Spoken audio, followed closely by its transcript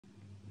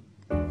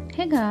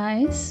Hey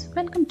guys,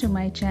 welcome to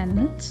my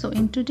channel. So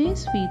in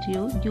today's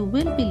video you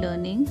will be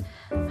learning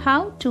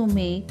how to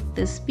make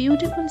this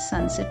beautiful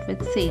sunset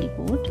with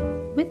sailboat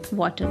with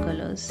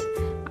watercolors.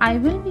 I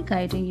will be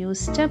guiding you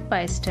step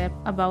by step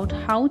about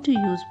how to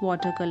use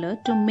watercolor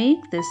to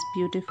make this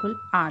beautiful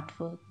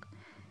artwork.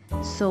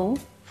 So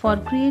for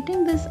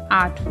creating this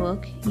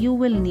artwork you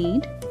will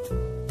need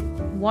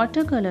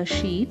watercolor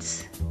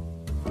sheets,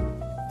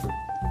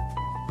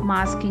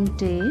 masking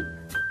tape,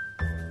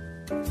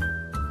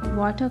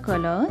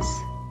 watercolors,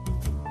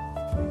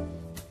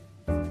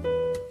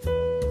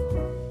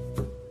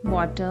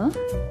 water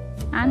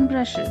and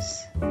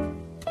brushes.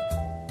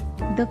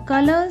 The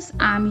colors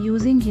I am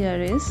using here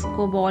is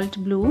cobalt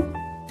blue,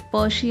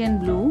 Persian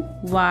blue,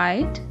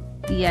 white,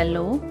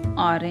 yellow,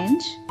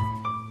 orange,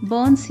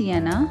 burnt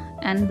sienna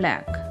and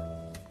black.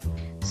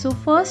 So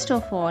first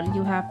of all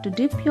you have to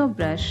dip your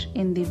brush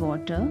in the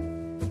water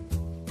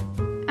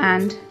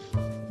and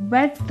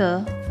wet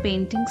the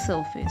painting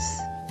surface.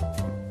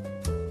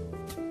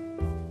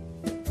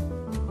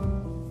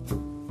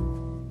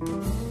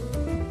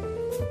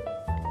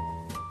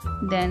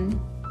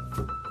 Then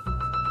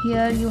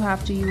here you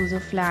have to use a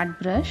flat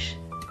brush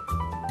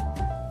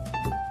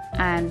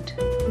and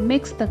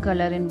mix the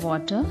color in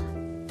water.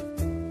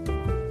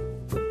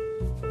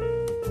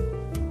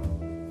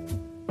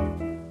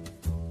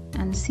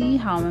 And see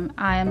how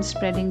I am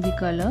spreading the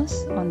colors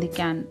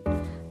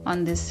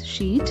on this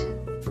sheet.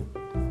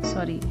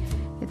 Sorry,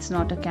 it's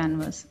not a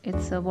canvas,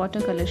 it's a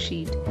watercolor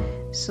sheet.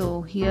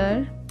 So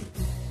here,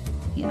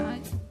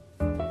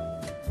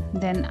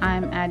 then I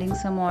am adding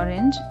some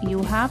orange.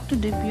 You have to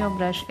dip your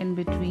brush in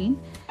between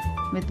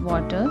with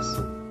waters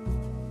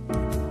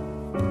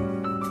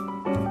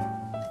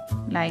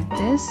like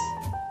this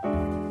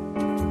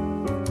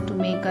to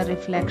make a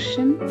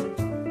reflection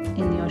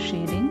in your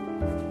shading.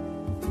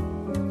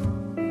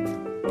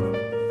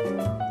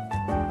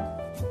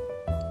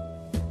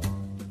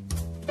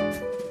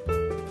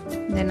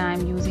 Then I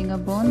am using a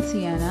burnt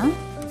sienna.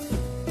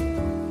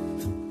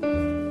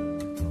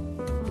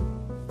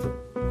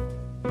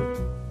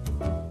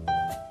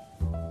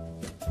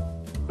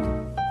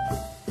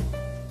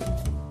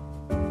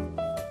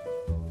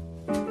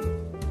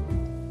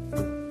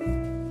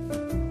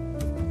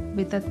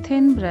 With a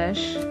thin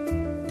brush,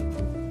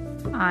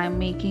 I am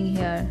making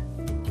here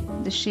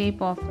the shape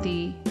of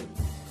the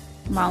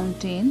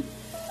mountain,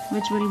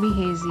 which will be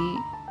hazy.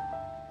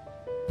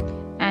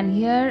 And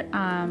here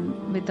I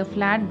am with a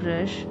flat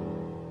brush,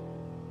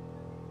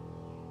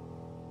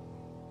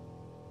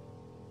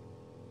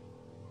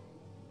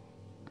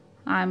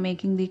 I am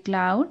making the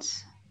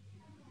clouds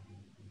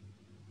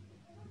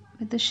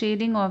with the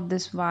shading of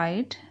this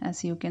white,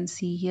 as you can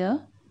see here.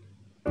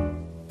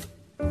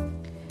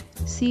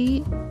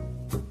 See,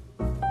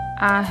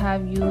 I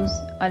have used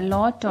a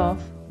lot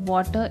of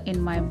water in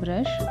my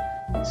brush,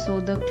 so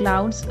the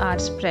clouds are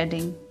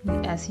spreading,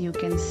 as you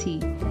can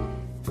see.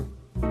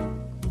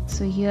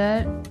 So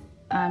here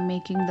I am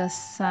making the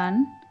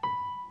sun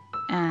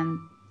and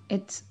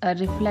it's a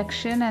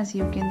reflection, as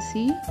you can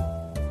see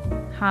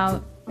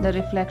how the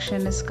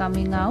reflection is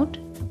coming out.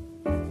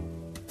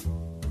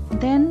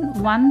 Then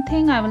one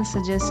thing I will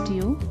suggest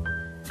you,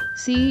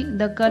 see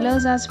the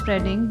colors are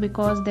spreading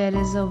because there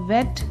is a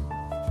wet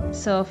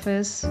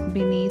surface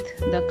beneath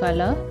the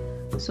color,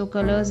 so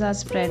colors are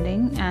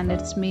spreading and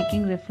it's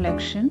making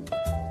reflection,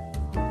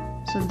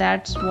 so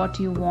that's what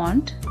you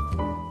want.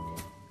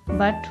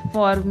 But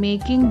for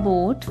making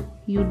boat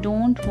you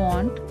don't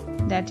want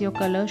that your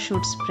color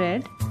should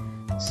spread,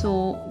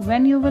 so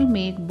when you will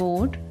make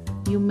boat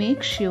you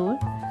make sure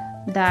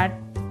that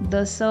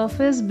the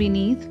surface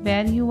beneath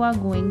where you are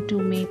going to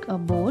make a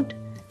boat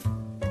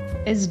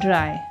is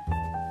dry,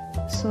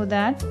 so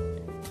that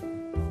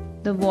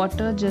the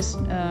water just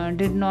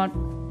did not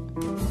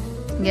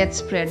get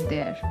spread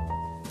there.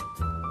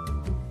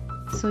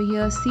 So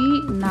here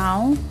see,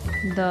 now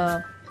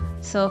the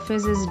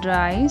surface is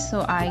dry,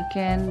 so I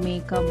can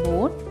make a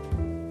boat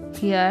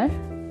here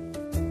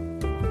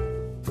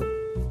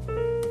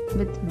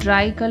with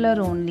dry color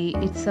only.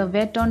 It's a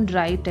wet on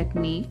dry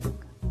technique.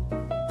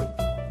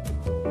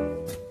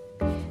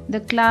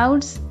 The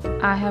clouds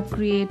I have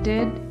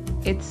created,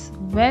 it's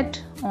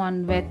wet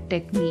on wet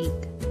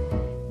technique.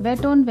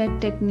 Wet on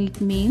wet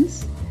technique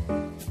means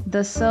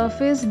the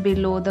surface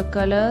below the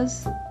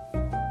colors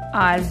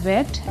are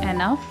wet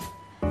enough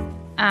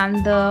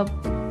and the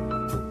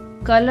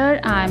color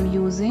I am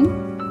using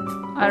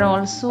are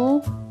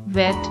also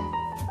wet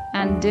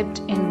and dipped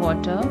in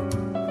water.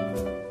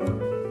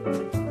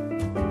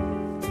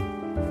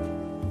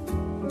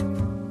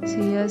 So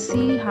here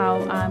see how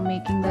I am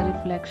making the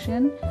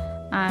reflection.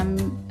 I am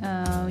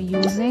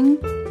using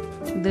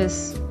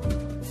this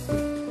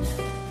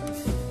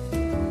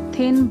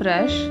thin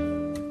brush,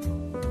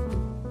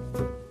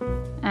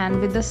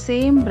 and with the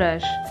same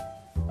brush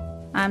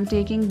I am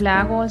taking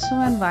black also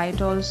and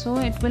white also.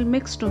 It will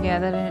mix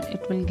together and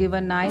it will give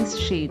a nice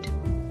shade.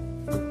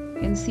 You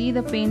can see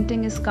the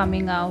painting is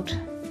coming out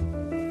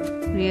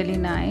really, really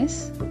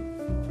nice.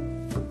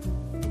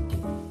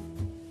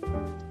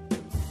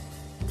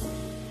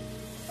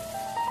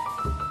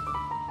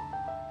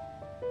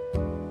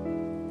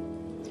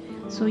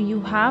 So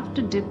you have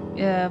to dip,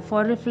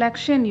 for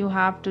reflection you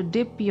have to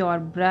dip your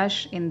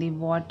brush in the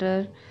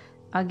water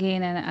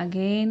again and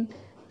again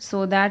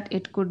so that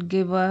it could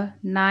give a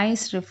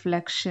nice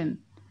reflection.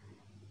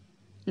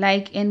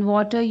 Like in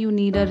water you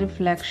need a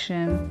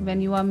reflection,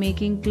 when you are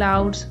making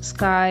clouds,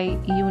 sky,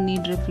 you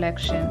need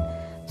reflection.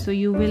 So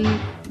you will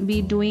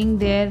be doing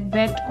their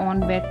wet on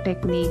wet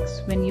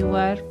techniques when you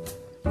are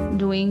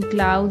doing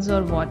clouds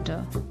or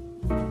water.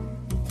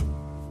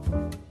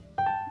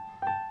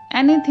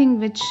 Anything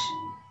which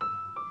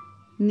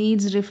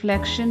needs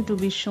reflection to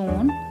be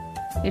shown,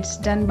 it's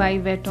done by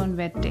wet on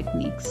wet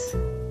techniques.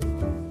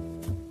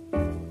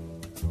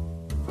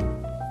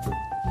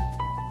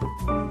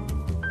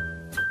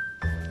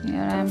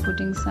 Here I am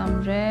putting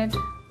some red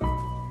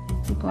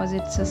because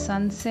it's a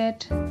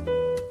sunset.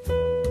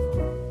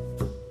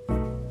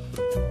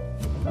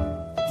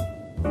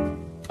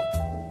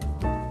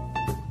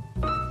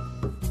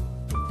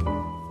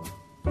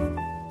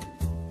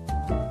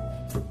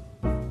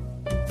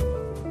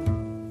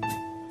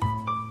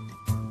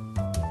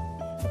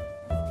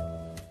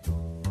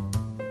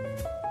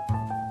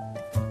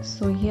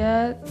 So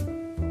here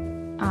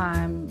I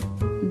am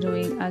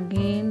doing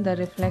again the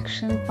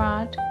reflection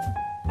part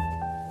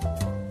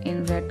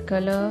in red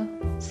color.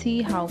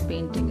 See how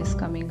painting is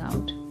coming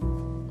out.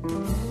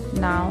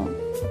 Now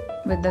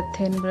with the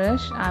thin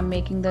brush I am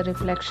making the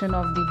reflection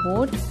of the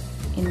boat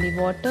in the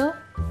water.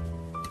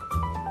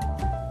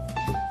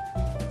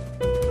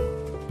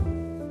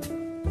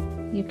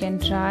 You can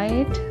try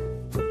it.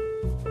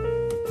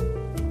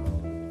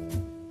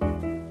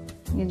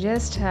 You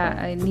just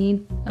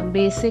need a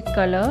basic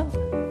color.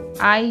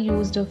 I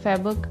used a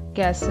faber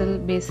castel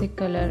basic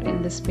color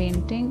in this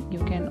painting. You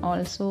can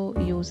also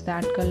use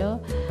that color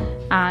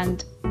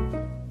and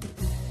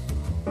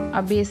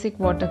a basic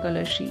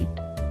watercolor sheet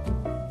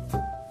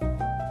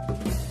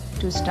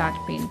to start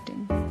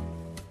painting.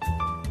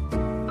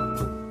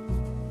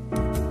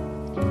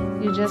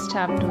 You just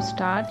have to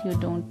start. You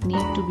don't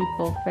need to be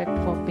perfect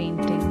for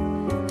painting.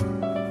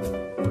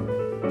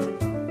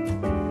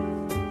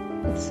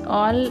 It's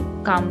all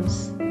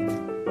comes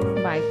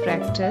by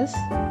practice.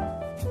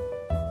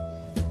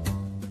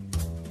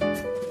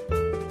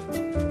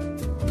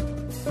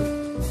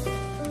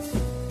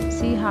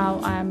 See how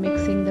I am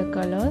mixing the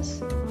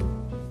colors.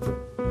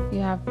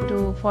 You have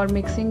to, for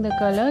mixing the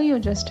color, you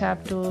just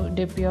have to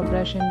dip your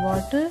brush in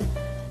water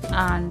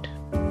and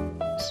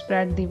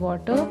spread the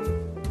water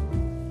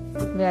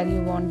where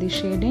you want the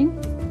shading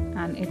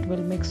and it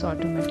will mix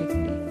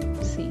automatically.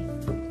 See.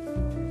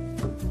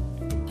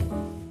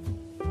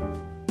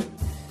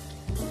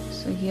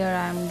 So here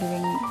I am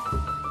giving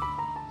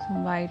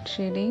some white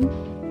shading.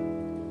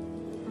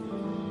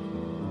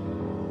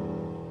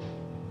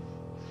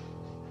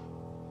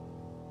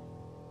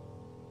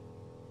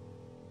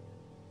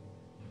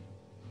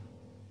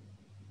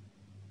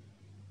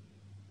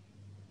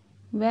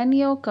 When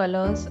your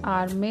colors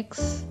are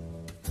mixed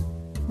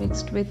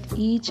with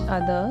each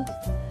other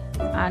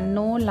and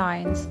no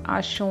lines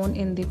are shown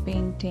in the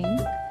painting,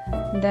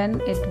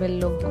 then it will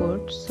look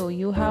good. So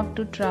you have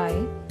to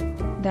try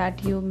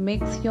that you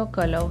mix your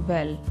color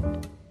well.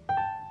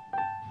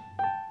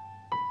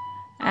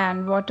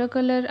 And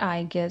watercolor,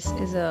 I guess,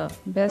 is a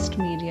best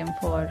medium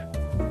for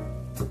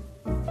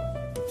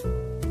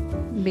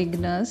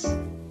beginners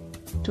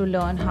to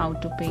learn how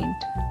to paint.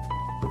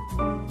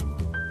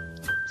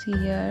 See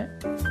here.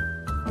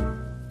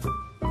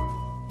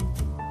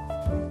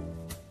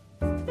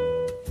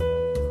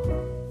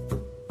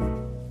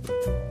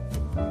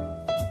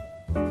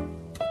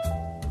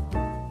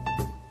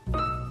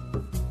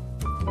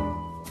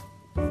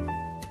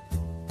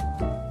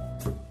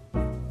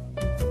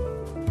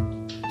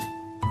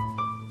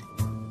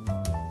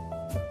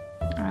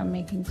 I'm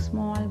making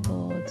small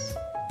birds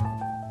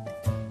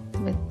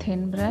with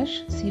thin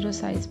brush, 0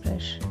 size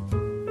brush.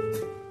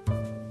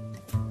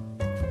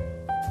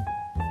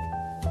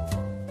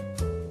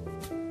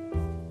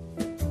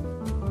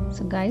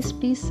 So guys,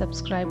 please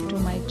subscribe to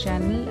my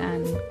channel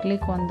and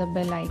click on the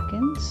bell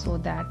icon so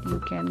that you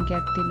can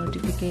get the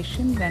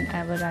notification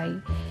whenever I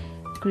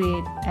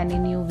create any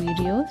new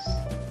videos.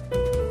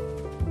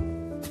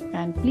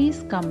 And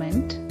please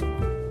comment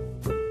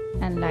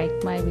and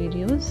like my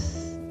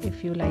videos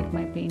if you like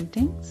my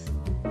paintings.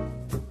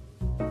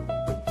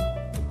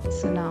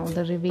 So now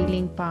the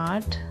revealing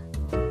part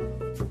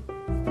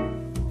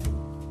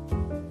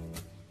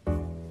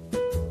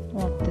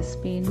of this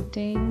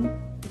painting.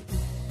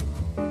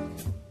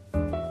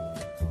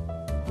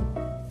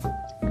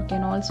 You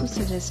can also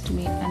suggest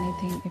me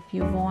anything if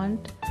you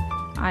want.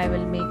 I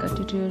will make a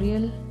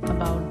tutorial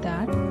about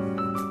that.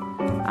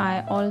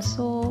 I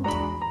also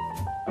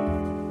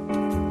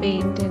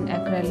paint in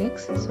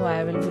acrylics, so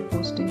I will be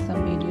posting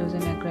some videos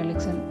in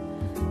acrylics and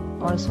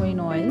also in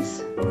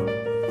oils.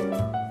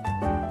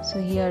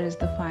 So here is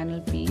the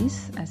final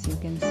piece, as you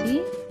can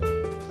see.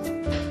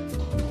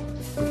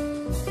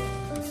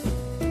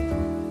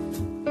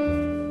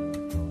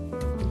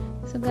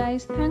 So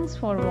guys, thanks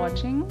for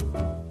watching.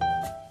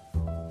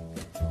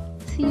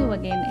 See you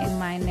again in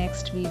my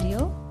next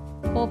video.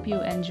 Hope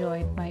you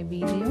enjoyed my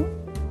video.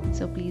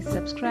 So please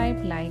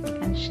subscribe, like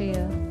and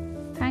share.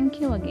 Thank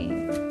you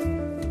again.